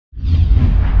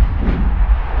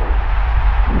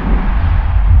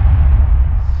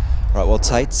Well,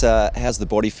 Tate, how's the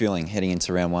body feeling heading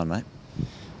into round one, mate?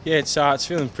 Yeah, it's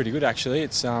feeling pretty good actually.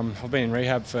 I've been in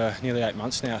rehab for nearly 8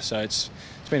 months now, so it's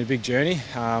been a big journey.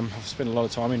 I've spent a lot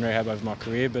of time in rehab over my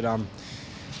career, but yeah,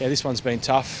 this one's been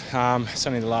tough. It's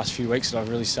only the last few weeks that I've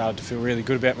really started to feel really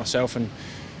good about myself and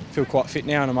feel quite fit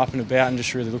now, and I'm up and about and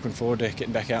just really looking forward to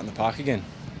getting back out in the park again.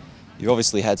 You've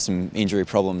obviously had some injury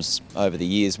problems over the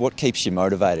years. What keeps you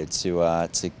motivated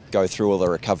to go through all the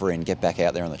recovery and get back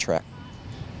out there on the track?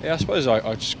 Yeah, I suppose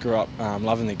I just grew up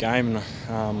loving the game,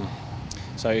 and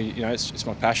so you know it's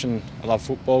my passion. I love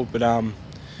football, but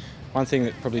one thing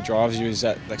that probably drives you is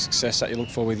that success that you look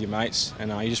for with your mates,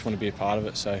 and you just want to be a part of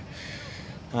it. So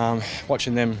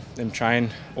watching them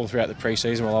train all throughout the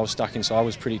pre-season while I was stuck inside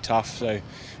was pretty tough. So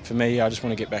for me, I just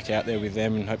want to get back out there with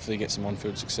them and hopefully get some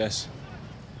on-field success.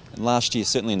 And last year,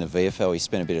 certainly in the VFL, you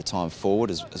spent a bit of time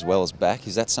forward as well as back.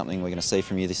 Is that something we're going to see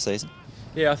from you this season?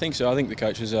 Yeah, I think so. I think the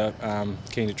coaches are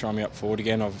keen to try me up forward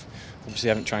again. I've obviously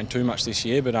haven't trained too much this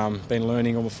year, but been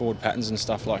learning all the forward patterns and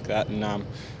stuff like that. And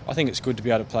I think it's good to be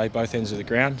able to play both ends of the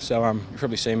ground. So you'll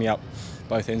probably see me up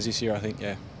both ends this year, I think,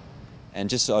 yeah. And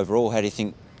just overall, how do you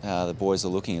think the boys are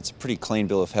looking? It's a pretty clean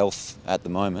bill of health at the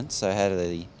moment. So how are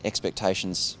the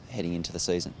expectations heading into the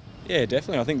season? Yeah,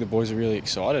 definitely. I think the boys are really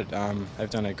excited. They've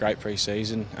done a great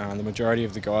pre-season. The majority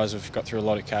of the guys have got through a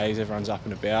lot of Ks. Everyone's up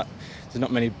and about. There's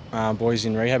not many boys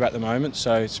in rehab at the moment,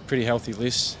 so it's a pretty healthy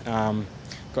list.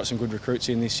 Got some good recruits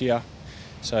in this year.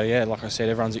 So yeah, like I said,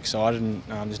 everyone's excited, and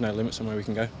there's no limits on where we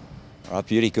can go. All right,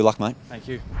 beauty. Good luck, mate. Thank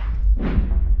you.